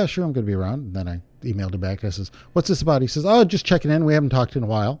 I said, yeah, sure, I'm going to be around. And then I emailed him back. And I says, what's this about? He says, oh, just checking in. We haven't talked in a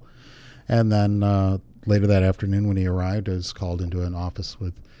while. And then later that afternoon when he arrived, I was called into an office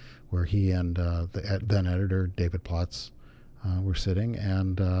where he and the then editor, David Plotz, were sitting.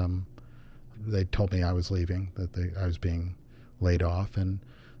 And they told me I was leaving, that I was being laid off. And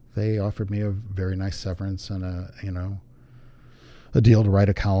they offered me a very nice severance and a deal to write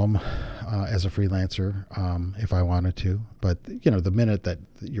a column as a freelancer if I wanted to. But, the minute that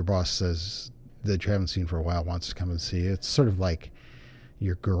your boss says that you haven't seen for a while wants to come and see you, it's sort of like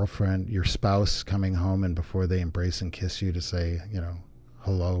your girlfriend, your spouse coming home and before they embrace and kiss you to say,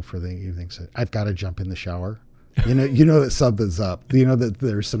 hello for the evening, say, I've got to jump in the shower. You know that something's up. You know that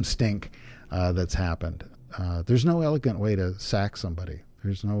there's some stink that's happened. There's no elegant way to sack somebody.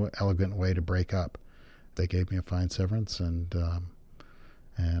 There's no elegant way to break up. They gave me a fine severance, and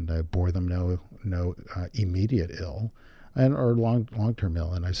and I bore them no immediate ill or long-term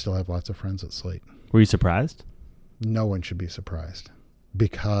ill, and I still have lots of friends at Slate. Were you surprised? No one should be surprised,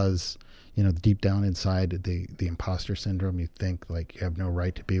 because deep down inside the imposter syndrome, you think like you have no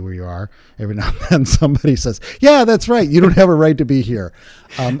right to be where you are. Every now and then somebody says, yeah, that's right, you don't have a right to be here.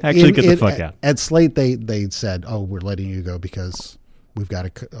 Actually, get the fuck out. At Slate, they said, oh, we're letting you go because we've got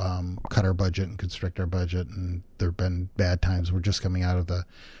to cut our budget and constrict our budget, and there have been bad times. We're just coming out of the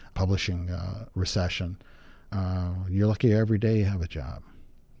publishing recession. You're lucky every day you have a job.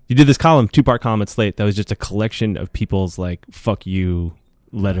 You did this column, 2-part column at Slate, that was just a collection of people's like fuck you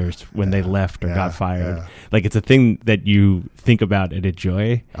letters when they left or got fired. Yeah. Like, it's a thing that you think about and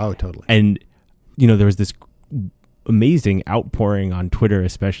enjoy. Oh, totally. And there was this amazing outpouring on Twitter,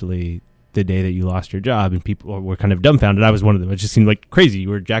 especially the day that you lost your job, and people were kind of dumbfounded. I was one of them. It just seemed like crazy. You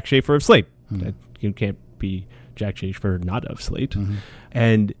were Jack Shafer of Slate. Mm-hmm. You can't be Jack Shafer not of Slate. Mm-hmm.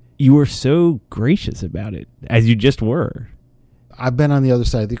 And you were so gracious about it, as you just were. I've been on the other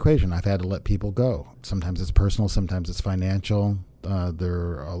side of the equation. I've had to let people go. Sometimes it's personal, sometimes it's financial. There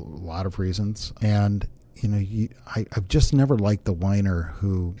are a lot of reasons. And, I've just never liked the whiner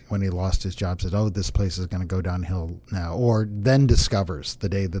who, when he lost his job, said, oh, this place is going to go downhill now. Or then discovers the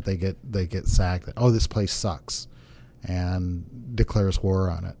day that they get sacked that, oh, this place sucks, and declares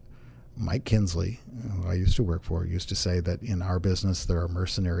war on it. Mike Kinsley, who I used to work for, used to say that in our business there are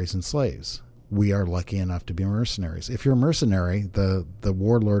mercenaries and slaves. We are lucky enough to be mercenaries. If you're a mercenary, the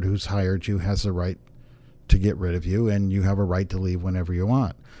warlord who's hired you has the right to get rid of you, and you have a right to leave whenever you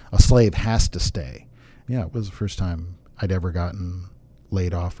want. A slave has to stay. Yeah, it was the first time I'd ever gotten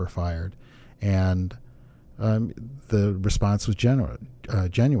laid off or fired. And the response was genuine.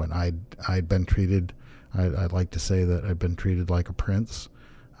 I'd been treated, I'd like to say that I'd been treated like a prince.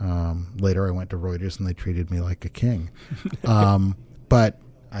 Later I went to Reuters and they treated me like a king. But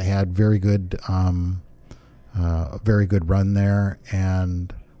I had very good run there,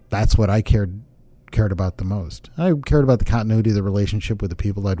 and that's what I cared about the most. I cared about the continuity of the relationship with the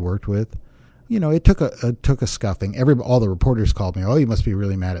people I'd worked with. It took a scuffing. All the reporters called me, oh, you must be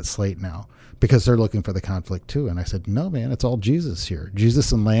really mad at Slate now, because they're looking for the conflict too. And I said, no, man, it's all Jesus here.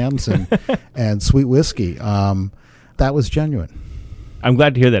 Jesus and lambs and and sweet whiskey. That was genuine. I'm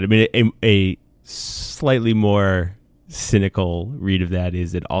glad to hear that. I mean, a slightly more cynical read of that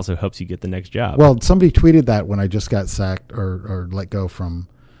is it also helps you get the next job. Well, somebody tweeted that when I just got sacked or let go from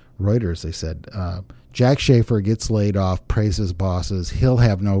Reuters. They said, Jack Shafer gets laid off, praises bosses, he'll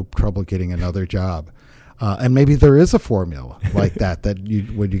have no trouble getting another job. And maybe there is a formula like that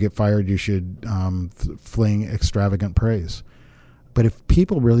when you get fired, you should fling extravagant praise. But if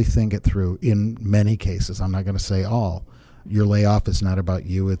people really think it through, in many cases, I'm not going to say all, your layoff is not about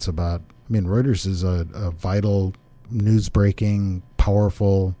you. It's about, Reuters is a vital, news-breaking,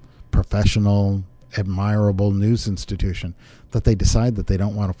 powerful, professional, admirable news institution. That they decide that they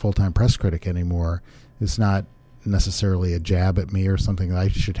don't want a full-time press critic anymore is not necessarily a jab at me or something that I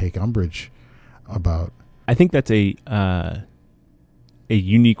should take umbrage about. I think that's a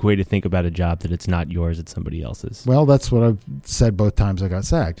unique way to think about a job, that it's not yours, it's somebody else's. Well, that's what I've said both times I got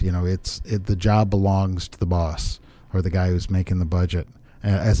sacked. The job belongs to the boss or the guy who's making the budget,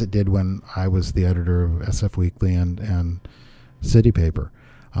 as it did when I was the editor of SF Weekly and City Paper.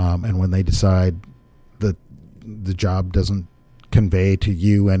 And when they decide that the job doesn't convey to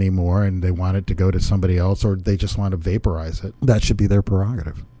you anymore and they want it to go to somebody else, or they just want to vaporize it, that should be their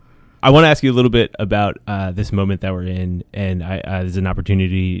prerogative. I want to ask you a little bit about this moment that we're in, and there's an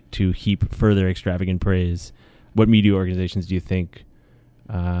opportunity to heap further extravagant praise. What media organizations do you think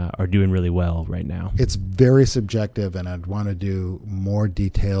are doing really well right now? It's very subjective, and I'd want to do more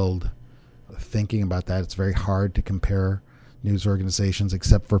detailed thinking about that. It's very hard to compare news organizations,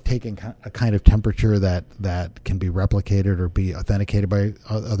 except for taking a kind of temperature that can be replicated or be authenticated by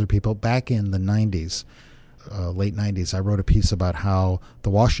other people. Back in the 90s, late 90s, I wrote a piece about how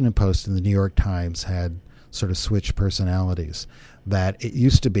the Washington Post and the New York Times had sort of switched personalities. That it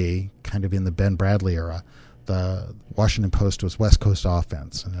used to be, kind of in the Ben Bradley era, the Washington Post was West Coast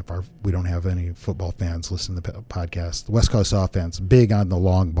offense. And we don't have any football fans listening to the podcast, the West Coast offense, big on the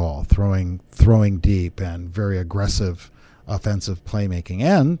long ball, throwing deep and very aggressive offensive playmaking,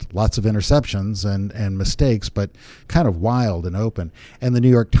 and lots of interceptions and mistakes, but kind of wild and open. And the New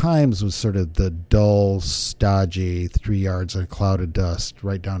York Times was sort of the dull, stodgy, 3 yards in a cloud of dust,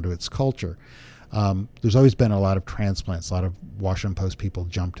 right down to its culture. There's always been a lot of transplants. A lot of Washington Post people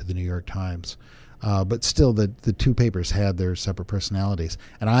jumped to the New York Times. But still, the two papers had their separate personalities.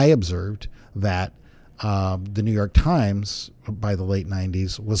 And I observed that The New York Times by the late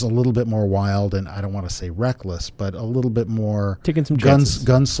 90s was a little bit more wild, and I don't want to say reckless, but a little bit more taking some chances.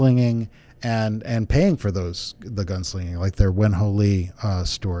 Gunslinging and paying for the gunslinging, like their Wen Ho Lee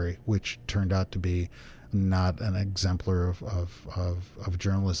story, which turned out to be not an exemplar of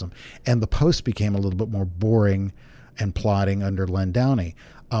journalism. And the Post became a little bit more boring and plodding under Len Downey.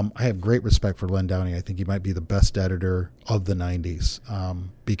 I have great respect for Len Downey. I think he might be the best editor of the 90s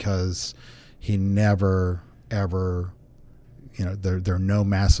because he never, ever, there are no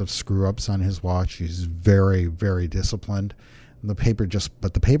massive screw-ups on his watch. He's very, very disciplined. But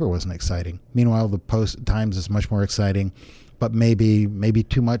the paper wasn't exciting. Meanwhile, the Times is much more exciting, but maybe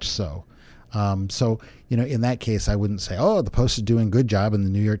too much so. So, in that case, I wouldn't say, oh, the Post is doing a good job and the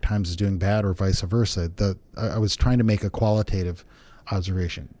New York Times is doing bad, or vice versa. I was trying to make a qualitative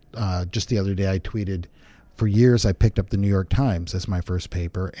observation. Just the other day, I tweeted, for years, I picked up the New York Times as my first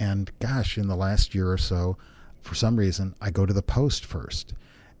paper. And gosh, in the last year or so, for some reason, I go to the Post first.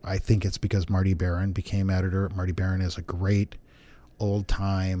 I think it's because Marty Baron became editor. Marty Baron is a great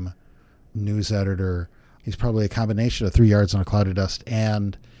old-time news editor. He's probably a combination of 3 Yards on a Cloud of Dust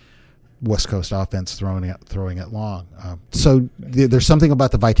and West Coast offense throwing it long. So there's something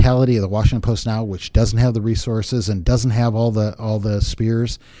about the vitality of the Washington Post now, which doesn't have the resources and doesn't have all the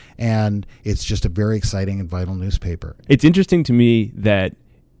spears, and it's just a very exciting and vital newspaper. It's interesting to me that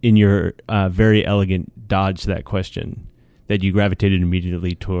in your very elegant dodge to that question, that you gravitated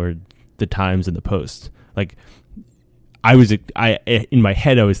immediately toward the Times and the Post. Like, I in my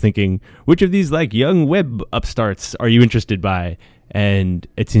head I was thinking, which of these like young web upstarts are you interested by? And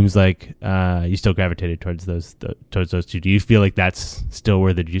it seems like you still gravitated towards those two. Do you feel like that's still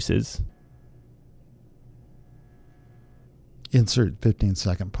where the juice is? Insert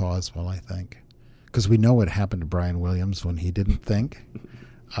 15-second pause while I think, because we know what happened to Brian Williams when he didn't think.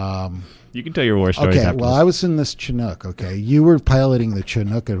 You can tell your war stories. Okay, after well, this. I was in this Chinook. Okay, you were piloting the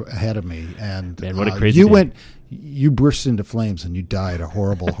Chinook ahead of me, and Man, what a crazy day. You burst into flames and you died a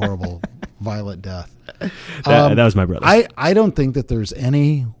horrible, horrible, violent death. That was my brother. I don't think that there's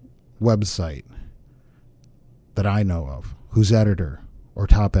any website that I know of whose editor or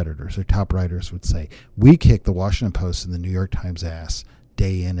top editors or top writers would say, we kick the Washington Post and the New York Times ass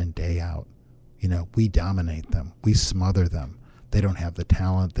day in and day out. We dominate them. We smother them. They don't have the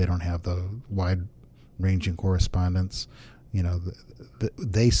talent. They don't have the wide-ranging correspondence.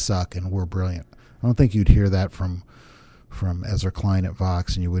 They suck and we're brilliant. I don't think you'd hear that from Ezra Klein at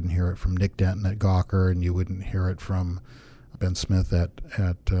Vox, and you wouldn't hear it from Nick Denton at Gawker, and you wouldn't hear it from Ben Smith at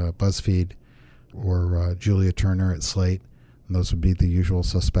BuzzFeed or Julia Turner at Slate. And those would be the usual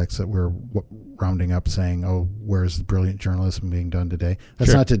suspects that we're rounding up saying, oh, where's the brilliant journalism being done today?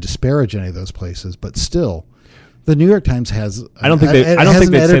 That's not to disparage any of those places, but still, the New York Times has an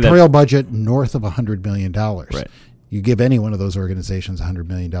editorial budget north of $100 million. Right. You give any one of those organizations $100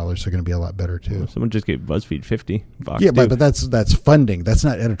 million, they're going to be a lot better too. Well, someone just gave BuzzFeed 50 bucks. Yeah, but that's funding. That's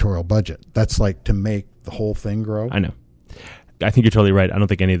not editorial budget. That's like to make the whole thing grow. I know. I think you're totally right. I don't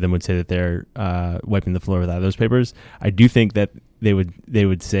think any of them would say that they're wiping the floor with those papers. I do think that they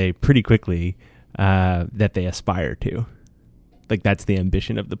would say pretty quickly that they aspire to. Like, that's the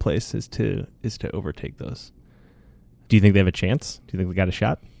ambition of the place is to overtake those. Do you think they have a chance? Do you think they got a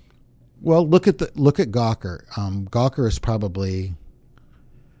shot? Well, look at Gawker. Gawker is probably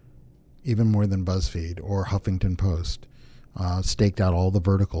even more than BuzzFeed or Huffington Post. Staked out all the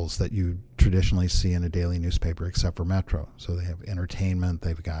verticals that you traditionally see in a daily newspaper, except for Metro. So they have entertainment,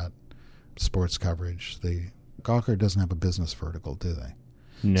 they've got sports coverage. Gawker doesn't have a business vertical, do they?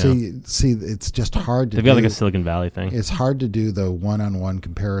 No. See, it's just hard to They've got like a Silicon Valley thing. It's hard to do the one-on-one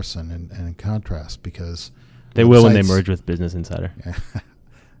comparison and contrast because they will when they merge with Business Insider.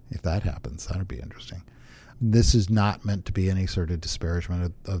 If that happens, that would be interesting. This is not meant to be any sort of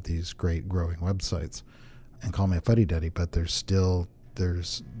disparagement of these great growing websites. And call me a fuddy-duddy, but there's still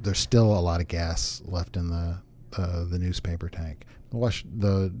a lot of gas left in the newspaper tank.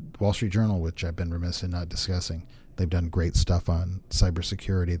 The Wall Street Journal, which I've been remiss in not discussing, they've done great stuff on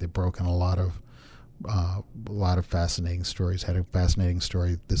cybersecurity. They've broken a lot of fascinating stories. Had a fascinating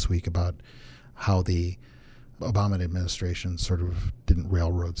story this week about how the Obama administration sort of didn't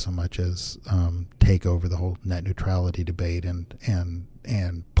railroad so much as take over the whole net neutrality debate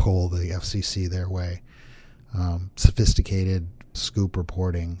and pull the FCC their way. Sophisticated scoop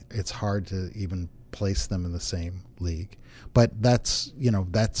reporting. It's hard to even place them in the same league, but that's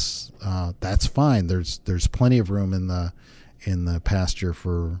fine. There's plenty of room in the pasture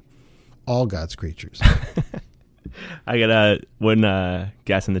for all God's creatures. I got one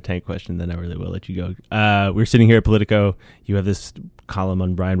gas in the tank question, then I really will let you go. We're sitting here at Politico. You have this column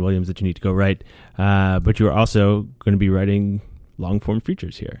on Brian Williams that you need to go write, but you are also going to be writing long-form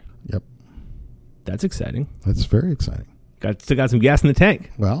features here. Yep. That's exciting. That's very exciting. Still got some gas in the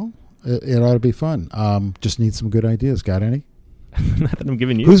tank. Well, it ought to be fun. Just need some good ideas. Got any? Not that I'm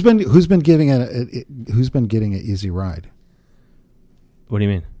giving you. Who's been getting an easy ride? What do you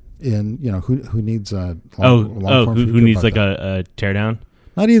mean? And who needs a who needs like a teardown?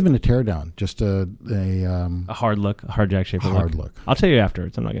 Not even a teardown, just a hard look, a hard Jack Shafer hard look. I'll tell you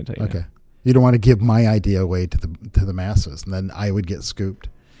afterwards. I'm not going to tell you. Okay. Now. You don't want to give my idea away to the masses, and then I would get scooped.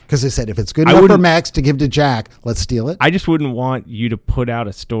 Because they said, if it's good enough for Max to give to Jack, let's steal it. I just wouldn't want you to put out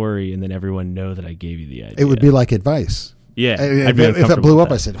a story and then everyone know that I gave you the idea. It would be like advice. Yeah. If it blew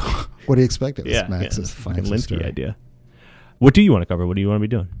up, I said, what do you expect? It was Max's fucking Linsky idea. What do you want to cover? What do you want to be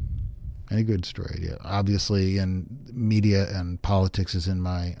doing? Any good story idea. Obviously, and media and politics is in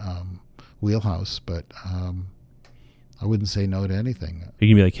my wheelhouse, but I wouldn't say no to anything. Are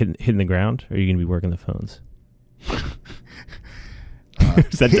you going to be like hitting the ground, or are you going to be working the phones?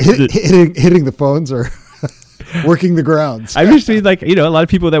 Hitting the phones or working the grounds. I just mean, like, a lot of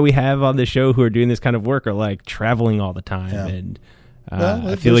people that we have on the show who are doing this kind of work are like traveling all the time, and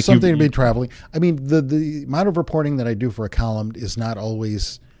I feel like something to be traveling. I mean, the amount of reporting that I do for a column is not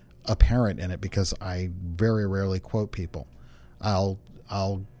always apparent in it because I very rarely quote people. I'll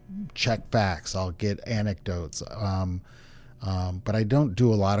check facts. I'll get anecdotes. But I don't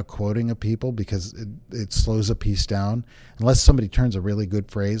do a lot of quoting of people because it slows a piece down. Unless somebody turns a really good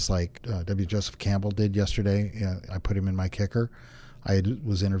phrase like W. Joseph Campbell did yesterday. I put him in my kicker. I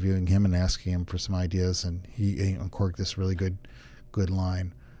was interviewing him and asking him for some ideas, and he uncorked this really good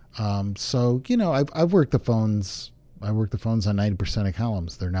line. So, I've worked the phones. I work the phones on 90% of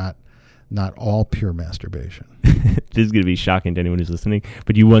columns. They're not all pure masturbation. This is going to be shocking to anyone who's listening,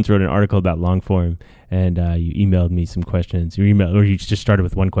 but you once wrote an article about long form, and you emailed me some questions. You just started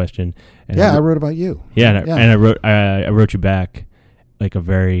with one question. And I wrote about you. Yeah, and I wrote you back like a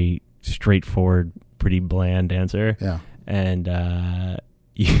very straightforward, pretty bland answer. Yeah, and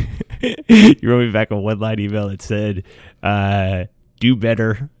you wrote me back a one-line email that said, "Do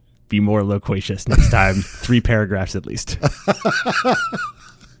better, be more loquacious next time." 3 paragraphs at least.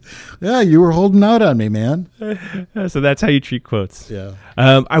 Yeah, you were holding out on me, man. So that's how you treat quotes. Yeah.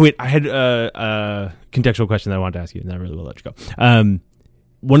 I had a contextual question that I wanted to ask you, and I really will let you go.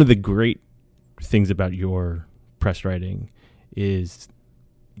 One of the great things about your press writing is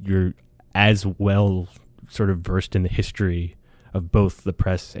you're as well sort of versed in the history of both the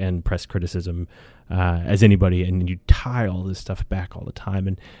press and press criticism as anybody, and you tie all this stuff back all the time.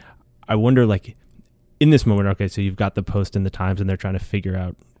 And I wonder, like, in this moment, okay, so you've got the Post and the Times, and they're trying to figure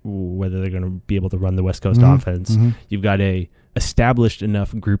out whether they're going to be able to run the West Coast offense. Mm-hmm. You've got a established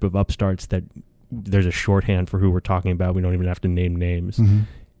enough group of upstarts that there's a shorthand for who we're talking about. We don't even have to name names. Mm-hmm.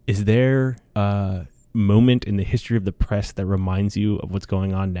 Is there a moment in the history of the press that reminds you of what's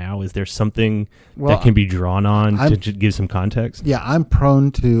going on now? Is there something that can be drawn on to give some context? Yeah, I'm prone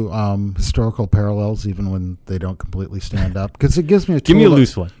to historical parallels, even when they don't completely stand up, because it gives me a tool. Give me a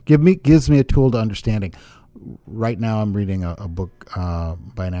loose one. Gives me a tool to understanding. Right now, I'm reading a book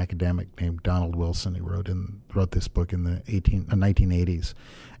by an academic named Donald Wilson. He wrote this book in the 1980s,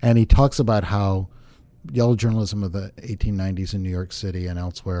 and he talks about how yellow journalism of the 1890s in New York City and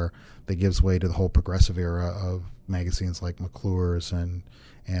elsewhere that gives way to the whole progressive era of magazines like McClure's and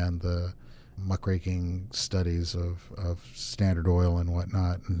the muckraking studies of Standard Oil and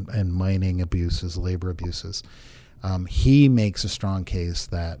whatnot, and mining abuses, labor abuses. He makes a strong case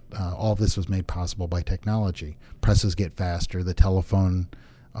that all this was made possible by technology. Presses get faster. The telephone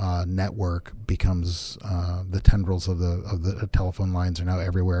network becomes the tendrils of the telephone lines are now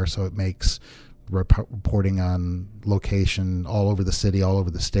everywhere. So it makes reporting on location all over the city, all over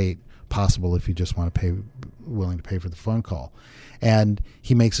the state possible if you just want to willing to pay for the phone call. And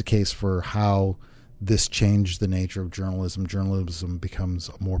he makes a case for how this changed the nature of journalism. Journalism becomes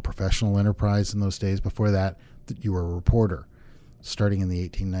a more professional enterprise in those days. Before that, you were a reporter. Starting in the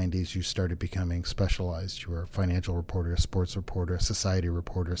 1890s, you started becoming specialized. You were a financial reporter, a sports reporter, a society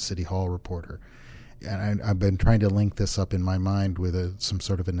reporter, a city hall reporter. And I've been trying to link this up in my mind with some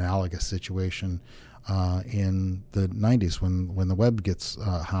sort of analogous situation in the 90s when the web gets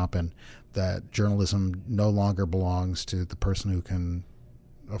hopping, that journalism no longer belongs to the person who can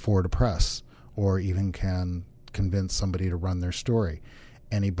afford a press or even can convince somebody to run their story.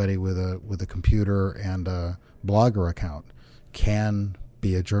 Anybody with a computer and a blogger account can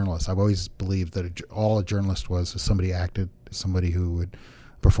be a journalist. I've always believed that all a journalist was somebody who would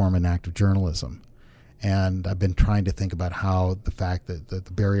perform an act of journalism. And I've been trying to think about how the fact that the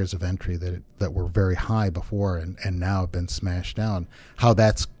barriers of entry that were very high before and now have been smashed down, how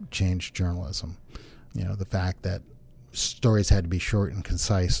that's changed journalism. The fact that stories had to be short and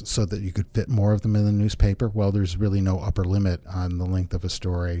concise so that you could fit more of them in the newspaper. Well, there's really no upper limit on the length of a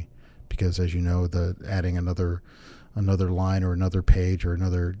story because, as you know, adding another line or another page or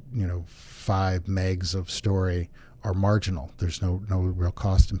another 5 megs of story are marginal. There's no real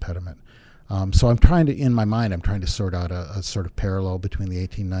cost impediment. So I'm trying to sort out a sort of parallel between the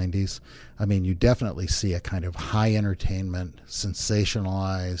 1890s. I mean, you definitely see a kind of high entertainment,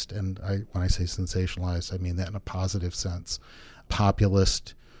 sensationalized, and when I say sensationalized, I mean that in a positive sense,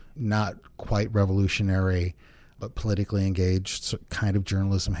 populist, not quite revolutionary, but politically engaged kind of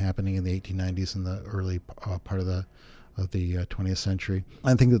journalism happening in the 1890s and the early part of the 20th century.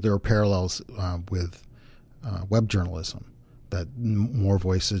 I think that there are parallels with web journalism. That more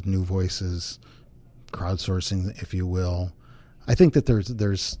voices, new voices, crowdsourcing, if you will. I think that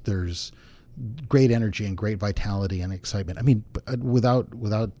there's great energy and great vitality and excitement. I mean,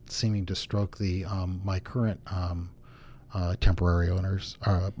 without seeming to stroke the my current temporary owners,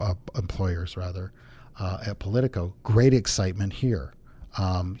 employers rather, at Politico, great excitement here.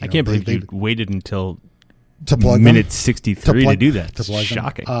 I can't believe you waited until minute 63 to do that. It's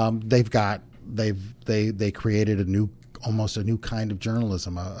shocking. They created almost a new kind of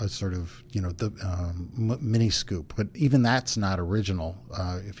journalism, a sort of mini scoop. But even that's not original.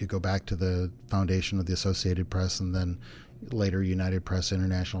 If you go back to the foundation of the Associated Press and then later United Press,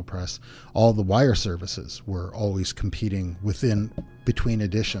 International Press, all the wire services were always competing between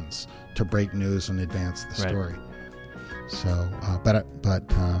editions to break news and advance the story. So, but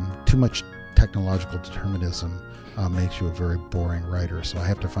too much technological determinism makes you a very boring writer. So I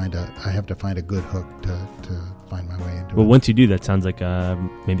have to find a good hook to find my way into. Well, once you do, that sounds like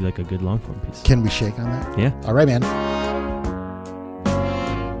maybe like a good long form piece. Can we shake on that? Yeah. All right, man.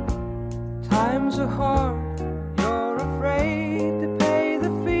 Times are hard. You're afraid to pay the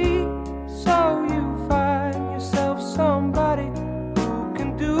fee, so you find yourself somebody who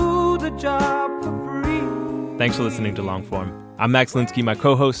can do the job for free. Thanks for listening to Long Form. I'm Max Linsky. My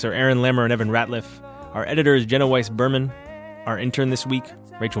co-hosts are Aaron Lammer and Evan Ratliff. Our editor is Jenna Weiss-Berman. Our intern this week,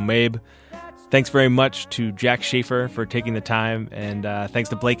 Rachel Mabe. Thanks very much to Jack Shafer for taking the time, and thanks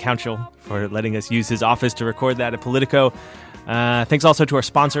to Blake Hounshell for letting us use his office to record that at Politico. Thanks also to our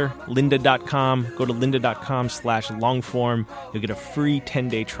sponsor, lynda.com. Go to lynda.com/longform. You'll get a free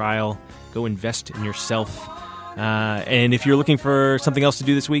 10-day trial. Go invest in yourself. And if you're looking for something else to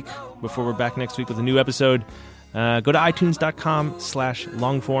do this week, before we're back next week with a new episode, go to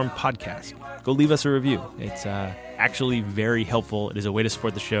itunes.com/longform podcast. Go leave us a review. It's actually very helpful. It is a way to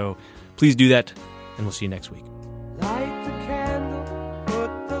support the show. Please do that, and we'll see you next week. Light the candle,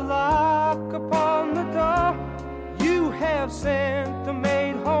 put the lock upon the door. You have sent the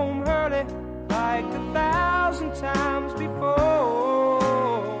maid home early like 1,000 times.